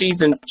third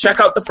season, check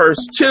out the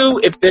first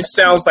 2 if this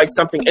sounds like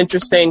something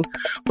interesting.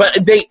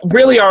 But they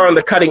really are on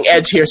the cutting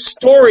edge here,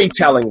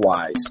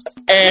 storytelling-wise.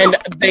 And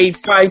they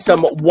find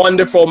some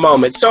wonderful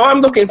moments. So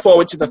I'm looking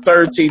forward to the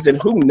third season.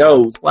 Who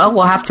knows? Well,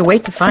 we'll have to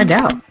wait to find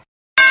out.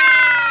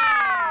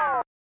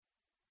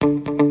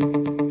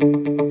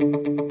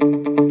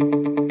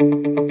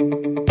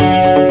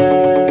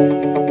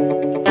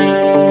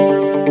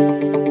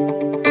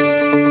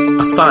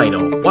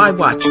 Final Why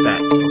Watch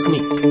That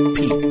sneak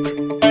peek.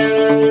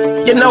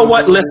 You know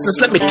what, listeners?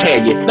 Let me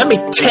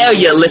tell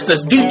you,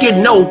 listeners, do you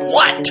know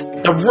what?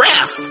 The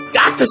ref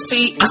got to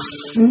see a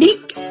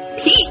sneak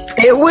peek.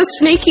 It was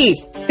sneaky.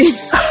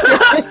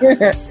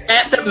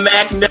 At the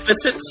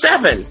Magnificent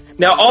Seven.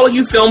 Now, all of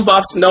you film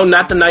buffs know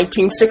not the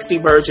 1960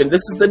 version.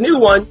 This is the new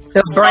one.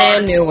 The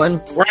brand new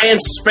one. Brand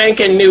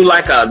spanking new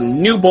like a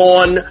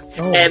newborn.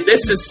 Oh. And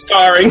this is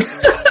starring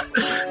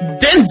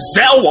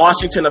Denzel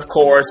Washington, of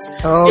course.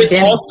 Oh, it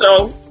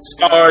also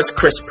stars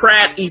Chris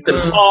Pratt, Ethan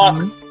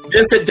Hawke,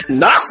 Vincent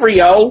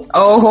D'Onofrio.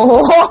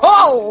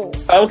 Oh,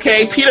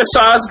 okay, Peter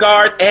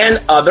Sarsgaard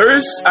and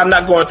others. I'm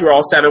not going through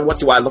all 7. What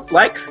do I look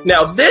like?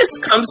 Now, this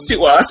comes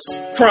to us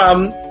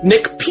from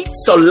Nick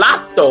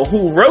Pizzolatto,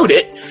 who wrote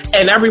it,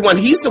 and everyone.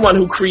 He's the one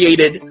who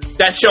created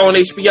that show on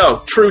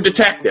HBO, True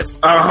Detective.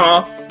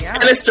 Yeah.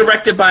 And it's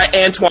directed by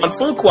Antoine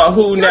Fuqua,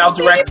 who now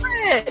directs.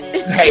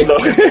 Hey,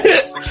 look.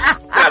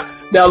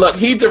 Now, look,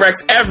 he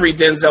directs every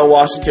Denzel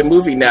Washington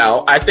movie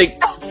now. I think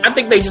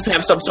they just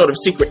have some sort of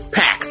secret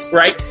pact,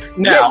 right?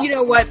 Now, yeah, you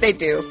know what? They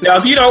do. Now,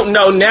 if you don't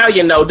know, now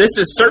you know. This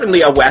is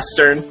certainly a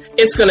Western.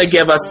 It's going to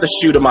give us the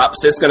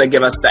shoot-em-ups. It's going to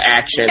give us the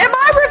action. Am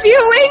I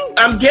reviewing?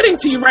 I'm getting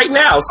to you right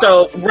now.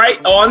 So, right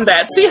on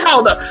that. See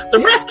how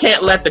the ref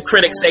can't let the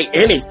critics say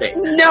anything.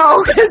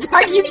 No, because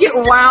you get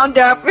wound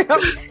up.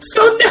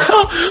 So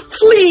now,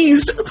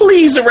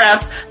 please,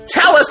 ref,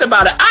 tell us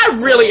about it. I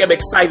really am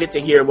excited to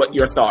hear what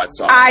your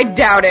thoughts are. I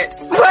doubt it.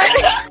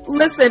 But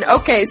listen,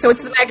 okay, so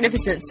it's the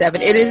Magnificent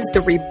Seven. It is the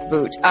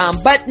reboot.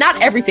 But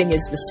not everything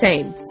is the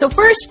same. So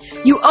first,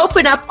 you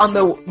open up on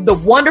the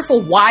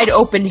wonderful wide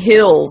open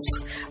hills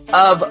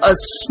of a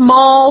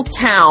small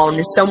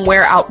town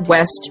somewhere out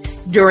west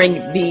during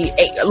the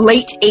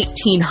late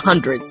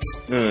 1800s.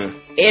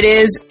 It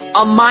is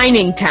a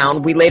mining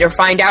town, we later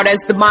find out, as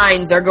the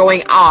mines are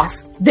going off.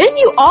 Then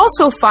you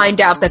also find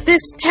out that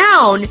this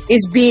town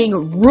is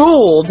being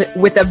ruled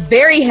with a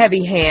very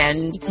heavy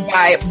hand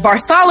by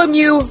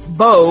Bartholomew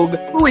Bogue,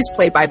 who is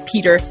played by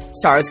Peter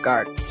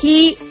Sarsgaard.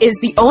 He is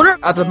the owner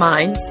of the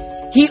mines.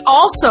 He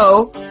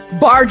also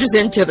barges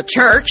into the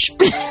church.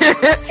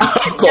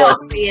 Of course.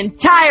 The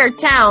entire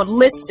town,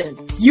 listen,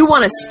 you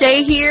want to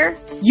stay here?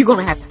 You're going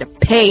to have to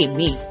pay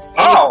me.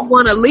 And if you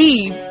want to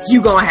leave,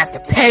 you're going to have to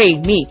pay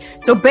me.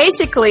 So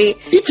basically...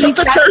 He took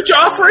the church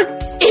offering?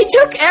 He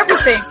took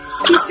everything.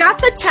 He's got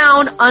the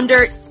town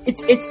under...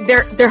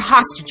 They're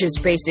hostages,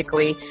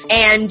 basically.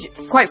 And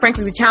quite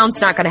frankly, the town's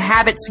not going to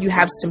have it, so you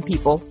have some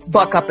people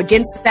buck up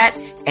against that.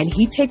 And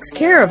he takes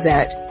care of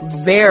that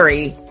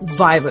very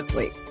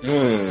violently.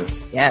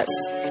 Yes.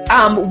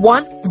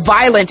 One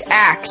violent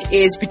act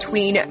is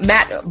between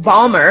Matt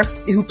Balmer,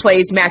 who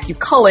plays Matthew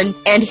Cullen,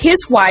 and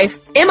his wife,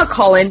 Emma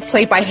Cullen,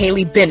 played by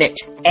Haley Bennett.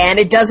 And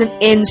it doesn't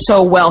end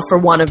so well for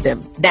one of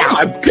them. Now, oh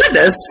my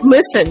goodness.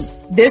 Listen,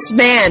 this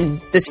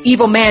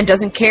evil man,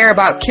 doesn't care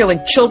about killing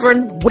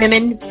children,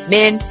 women,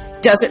 men,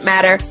 Doesn't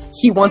matter.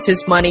 He wants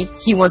his money.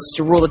 He wants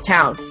to rule the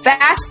town.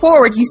 Fast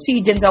forward, you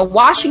see Denzel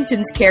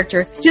Washington's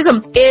character,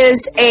 Chisholm,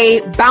 is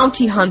a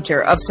bounty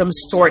hunter of some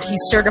sort. He's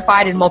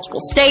certified in multiple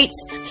states.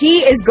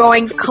 He is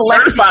going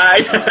collecting.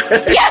 Certified?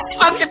 Yes,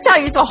 I'm going to tell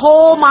you, it's a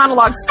whole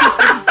monologue speech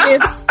for the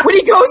kids. When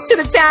he goes to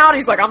the town,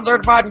 he's like, I'm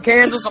certified in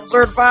Kansas. I'm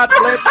certified.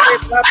 Blah, blah,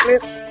 blah, blah.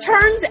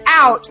 Turns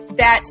out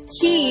that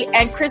he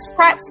and Chris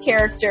Pratt's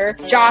character,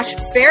 Josh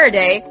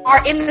Faraday,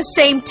 are in the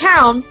same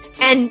town.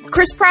 And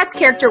Chris Pratt's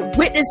character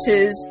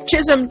witnesses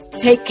Chisholm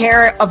take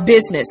care of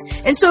business.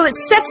 And so it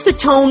sets the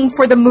tone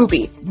for the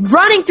movie.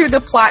 Running through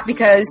the plot,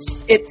 because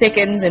it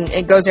thickens and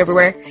it goes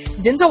everywhere,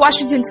 Denzel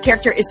Washington's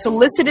character is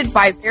solicited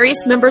by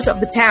various members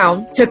of the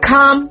town to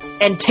come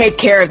and take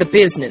care of the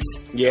business.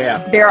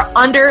 Yeah. They're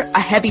under a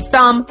heavy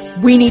thumb.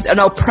 We need an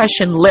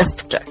oppression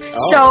lift.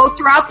 Oh. So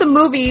throughout the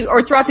movie,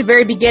 or throughout the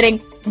very beginning,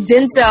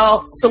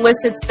 Denzel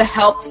solicits the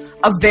help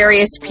of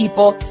various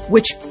people,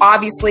 which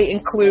obviously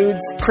includes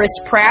Chris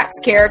Pratt's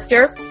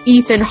character,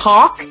 Ethan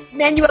Hawke,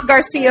 Manuel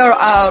Garcia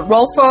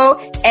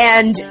Rolfo,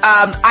 and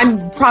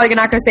I'm probably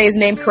not going to say his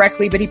name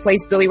correctly, but he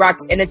plays Billy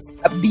Rocks, and it's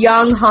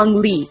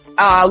Byung-Hun Lee,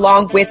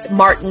 along with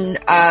Martin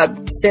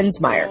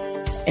Sinsmeyer.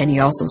 And he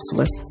also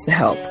solicits the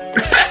help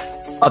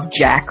of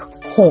Jack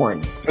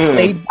Horn,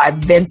 played by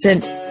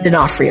Vincent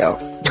D'Onofrio.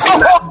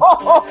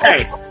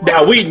 Hey,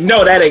 now we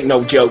know that ain't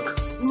no joke.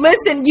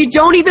 Listen, you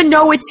don't even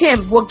know it's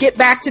him. We'll get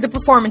back to the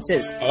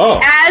performances. Oh.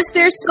 As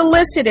they're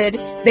solicited,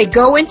 they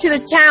go into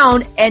the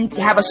town and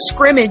have a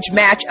scrimmage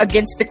match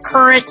against the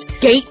current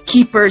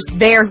gatekeepers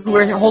there who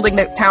are holding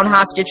the town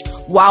hostage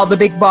while the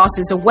big boss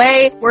is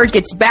away. Word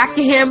gets back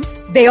to him.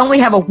 They only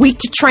have a week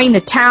to train the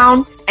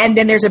town, and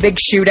then there's a big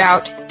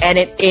shootout, and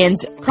it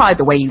ends probably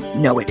the way you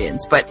know it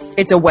ends, but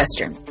it's a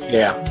Western.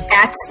 Yeah.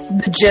 That's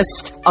the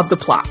gist of the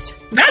plot.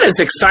 That is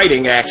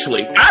exciting,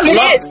 actually.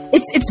 It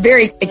is. It's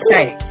very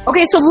exciting.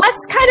 Okay, so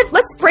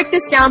let's break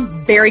this down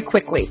very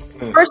quickly.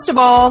 First of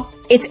all,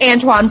 it's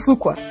Antoine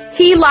Fuqua.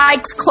 He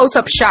likes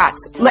close-up shots.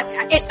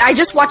 I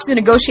just watched The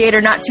Negotiator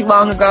not too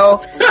long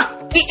ago.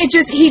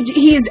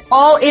 He is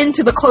all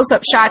into the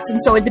close-up shots, and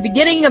so at the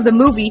beginning of the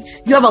movie,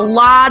 you have a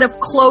lot of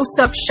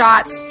close-up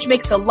shots, which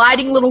makes the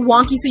lighting a little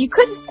wonky, so you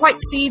couldn't quite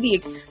see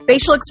the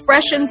facial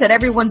expressions that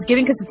everyone's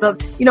giving, because it's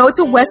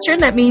a Western.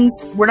 That means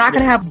we're not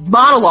going to have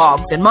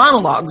monologues.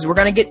 We're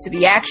going to get to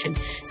the action.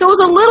 So it was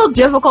a little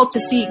difficult to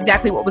see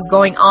exactly what was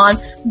going on.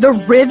 The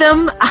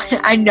rhythm,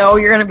 I know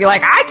you're going to be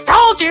like, I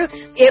told you.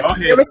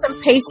 There were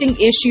some pacing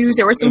issues.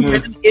 There were some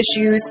rhythm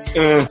issues.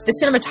 The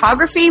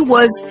cinematography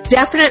was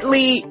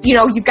definitely,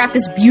 you've got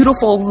this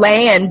beautiful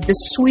land, this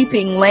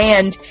sweeping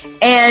land.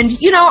 And,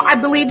 I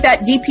believe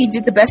that DP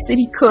did the best that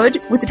he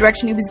could with the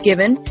direction he was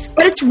given.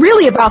 But it's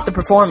really about the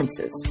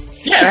performances.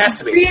 Yeah, it has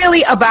to be. It's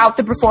really about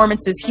the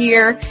performances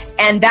here,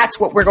 and that's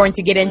what we're going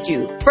to get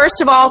into. First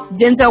of all,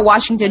 Denzel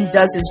Washington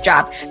does his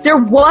job. There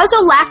was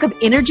a lack of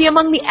energy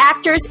among the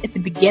actors at the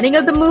beginning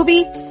of the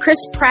movie. Chris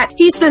Pratt,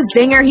 he's the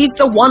zinger, he's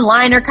the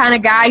one-liner kind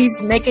of guy,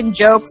 he's making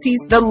jokes,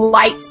 he's the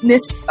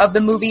lightness of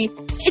the movie.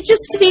 It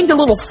just seemed a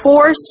little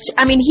forced.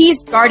 I mean,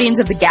 he's Guardians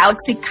of the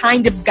Galaxy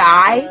kind of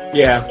guy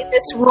in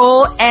this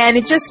role, and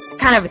it just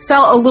kind of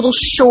fell a little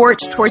short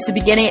towards the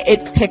beginning. It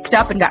picked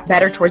up and got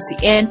better towards the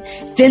end.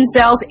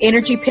 Denzel's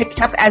energy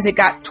picked up as it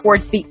got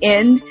toward the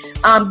end.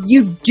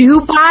 You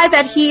do buy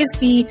that he's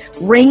the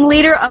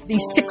ringleader of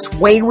these 6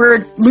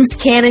 wayward, loose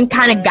cannon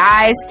kind of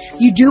guys.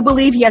 You do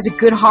believe he has a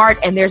good heart,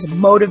 and there's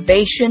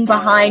motivation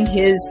behind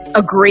his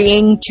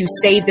agreeing to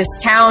save this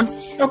town.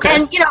 Okay.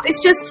 And,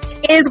 it's just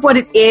is what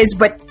it is.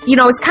 But,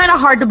 it's kind of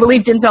hard to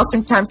believe Denzel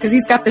sometimes because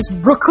he's got this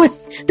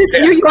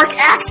New York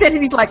accent.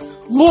 And he's like,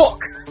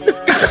 look,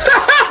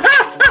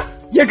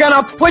 you're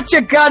going to put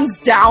your guns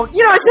down.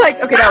 It's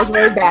like, okay, that was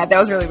really bad. That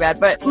was really bad.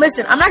 But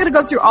listen, I'm not going to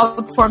go through all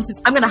the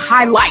performances. I'm going to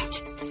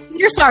highlight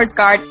Peter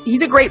Sarsgaard.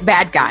 He's a great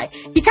bad guy.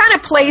 He kind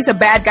of plays a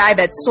bad guy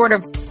that's sort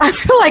of, I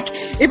feel like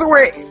if it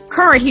were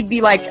current, he'd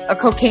be like a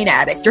cocaine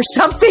addict or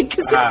something,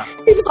 because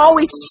he was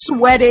always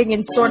sweating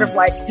and sort of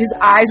like his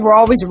eyes were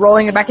always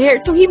rolling in the back of his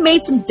head. So he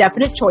made some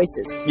definite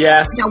choices.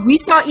 Yes. Now, we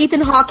saw Ethan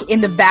Hawke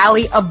in The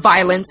Valley of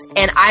Violence,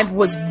 and I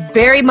was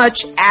very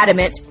much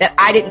adamant that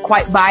I didn't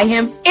quite buy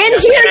him. And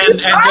and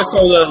just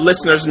so the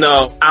listeners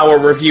know, our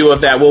review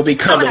of that will be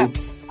coming.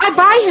 I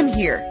buy him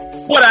here.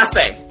 What'd I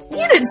say?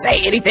 You didn't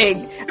say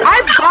anything.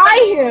 I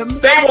buy him.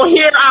 They will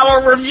hear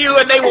our review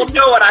and they will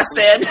know what I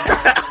said.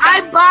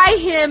 I buy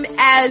him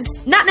as,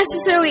 not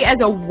necessarily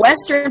as a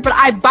Western, but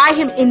I buy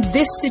him in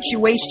this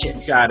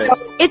situation. Got it.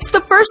 So it's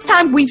the first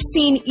time we've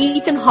seen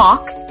Ethan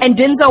Hawke and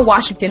Denzel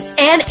Washington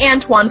and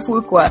Antoine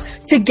Fuqua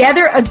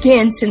together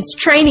again since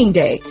Training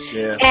Day.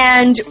 Yeah.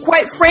 And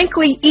quite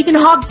frankly, Ethan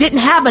Hawke didn't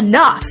have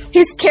enough.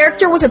 His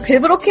character was a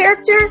pivotal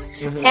character,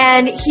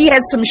 and he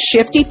had some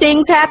shifty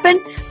things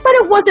happen, but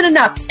it wasn't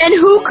enough. And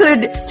who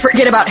could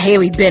forget about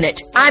Haley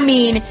Bennett? I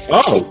mean,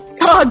 she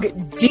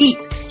dug deep.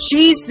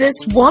 She's this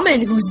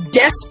woman who's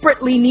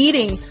desperately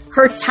needing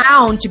her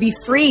town to be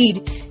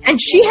freed,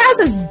 and she has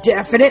a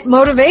definite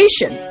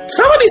motivation.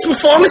 Some of these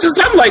performances,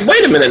 I'm like,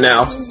 wait a minute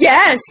now.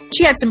 Yes,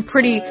 she had some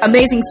pretty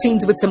amazing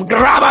scenes with some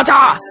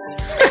gravitas.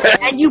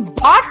 And you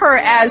bought her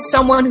as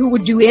someone who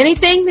would do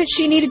anything that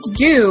she needed to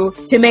do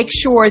to make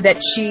sure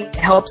that she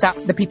helps out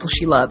the people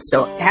she loves.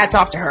 So hats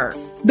off to her.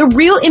 The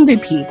real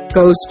MVP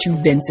goes to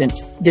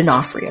Vincent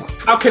D'Onofrio.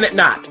 How can it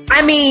not?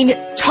 I mean,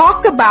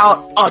 talk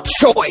about a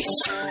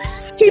choice.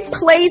 He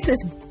plays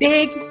this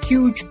big,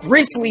 huge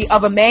grizzly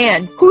of a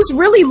man who's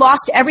really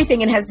lost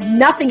everything and has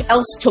nothing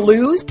else to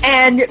lose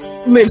and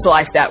lives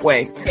life that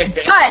way.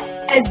 But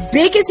as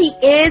big as he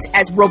is,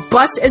 as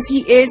robust as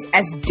he is,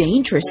 as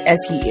dangerous as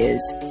he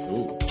is,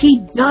 he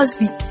does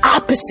the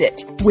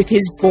opposite with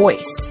his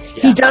voice.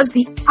 Yeah. He does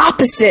the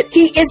opposite.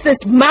 He is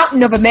this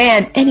mountain of a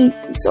man, and he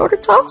sort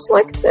of talks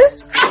like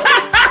this.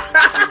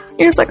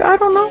 He's like, I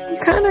don't know, you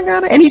kind of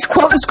got it. And he's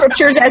quoting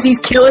scriptures as he's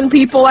killing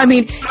people. I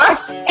mean,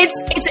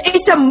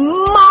 it's a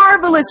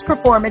marvelous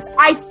performance.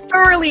 I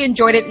thoroughly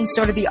enjoyed it, and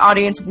so did the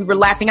audience. We were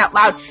laughing out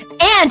loud.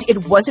 And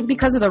it wasn't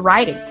because of the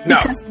writing. No.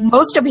 Because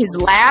most of his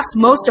laughs,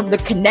 most of the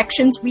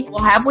connections we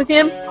will have with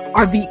him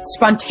are the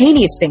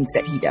spontaneous things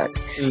that he does.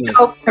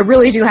 So I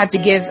really do have to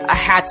give a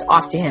hat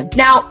off to him.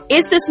 Now,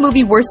 is this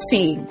movie worth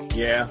seeing?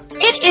 Yeah.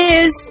 It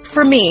is,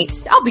 for me.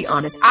 I'll be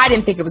honest, I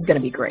didn't think it was going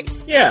to be great.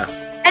 Yeah.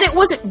 And it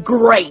wasn't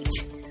great,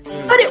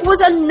 but it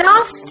was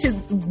enough to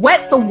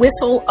wet the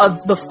whistle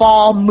of the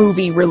fall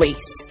movie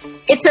release.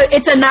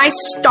 It's a nice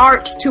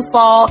start to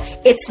fall.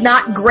 It's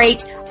not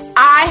great.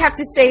 I have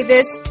to say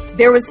this.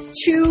 There was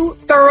 2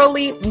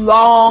 thoroughly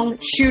long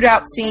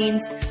shootout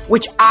scenes,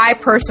 which I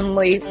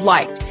personally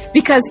liked.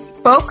 Because,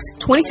 folks,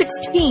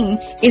 2016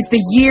 is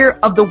the year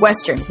of the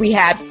Western. We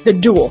had The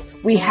Duel.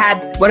 We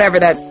had whatever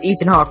that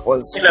Ethan Hawke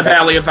was. In the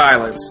Valley of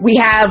Violence. We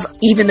have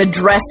even The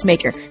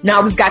Dressmaker.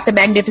 Now we've got The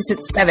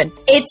Magnificent Seven.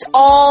 It's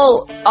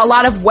all a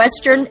lot of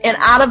Western, and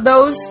out of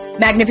those,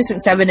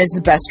 Magnificent Seven is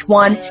the best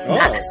one. Oh.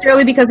 Not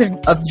necessarily because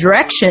of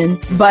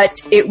direction, but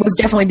it was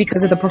definitely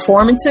because of the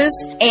performances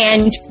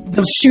and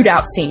the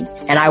shootout scene.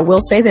 And I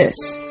will say this,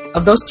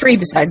 of those 3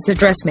 besides The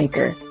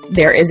Dressmaker,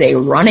 there is a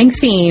running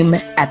theme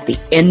at the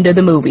end of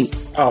the movie.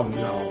 Oh,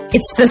 no.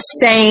 It's the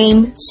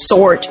same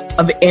sort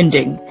of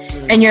ending.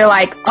 And you're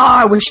like, oh,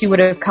 I wish you would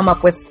have come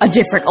up with a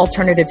different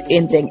alternative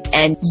ending.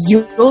 And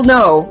you'll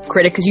know,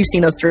 critic, because you've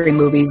seen those 3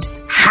 movies,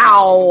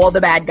 how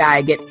the bad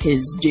guy gets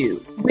his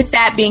due. With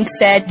that being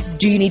said,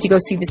 do you need to go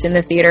see this in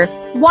the theater?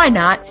 Why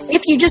not?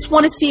 If you just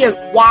want to see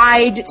a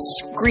wide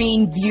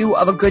screen view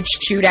of a good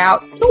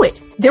shootout, do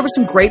it. There were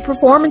some great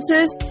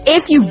performances.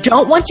 If you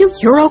don't want to,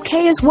 you're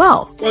okay as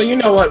well. Well, you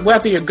know what?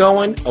 Whether you're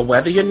going or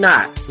whether you're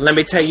not, let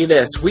me tell you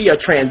this. We are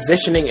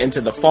transitioning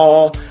into the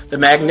fall. The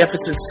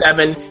Magnificent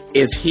Seven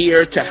is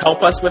here to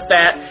help us with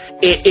that.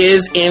 It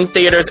is in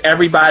theaters,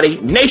 everybody,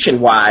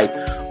 nationwide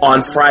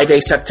on Friday,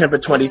 September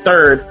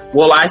 23rd.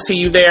 Will I see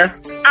you there?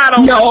 I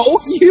don't know.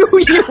 No,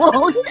 you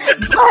won't.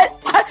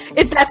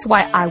 But that's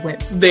why I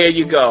went. There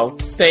you go.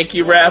 Thank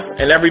you, Ref.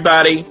 And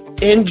everybody,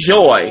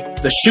 enjoy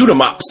the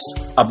shoot-em-ups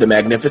of the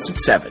Magnificent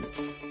Seven.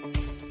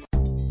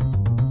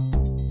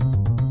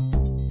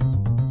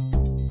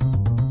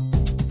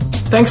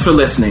 Thanks for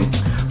listening.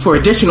 For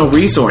additional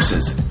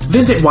resources,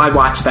 visit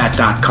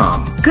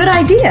whywatchthat.com. Good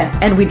idea,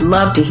 and we'd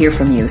love to hear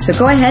from you. So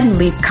go ahead and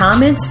leave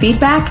comments,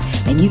 feedback,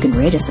 and you can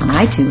rate us on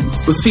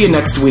iTunes. We'll see you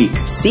next week.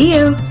 See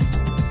you.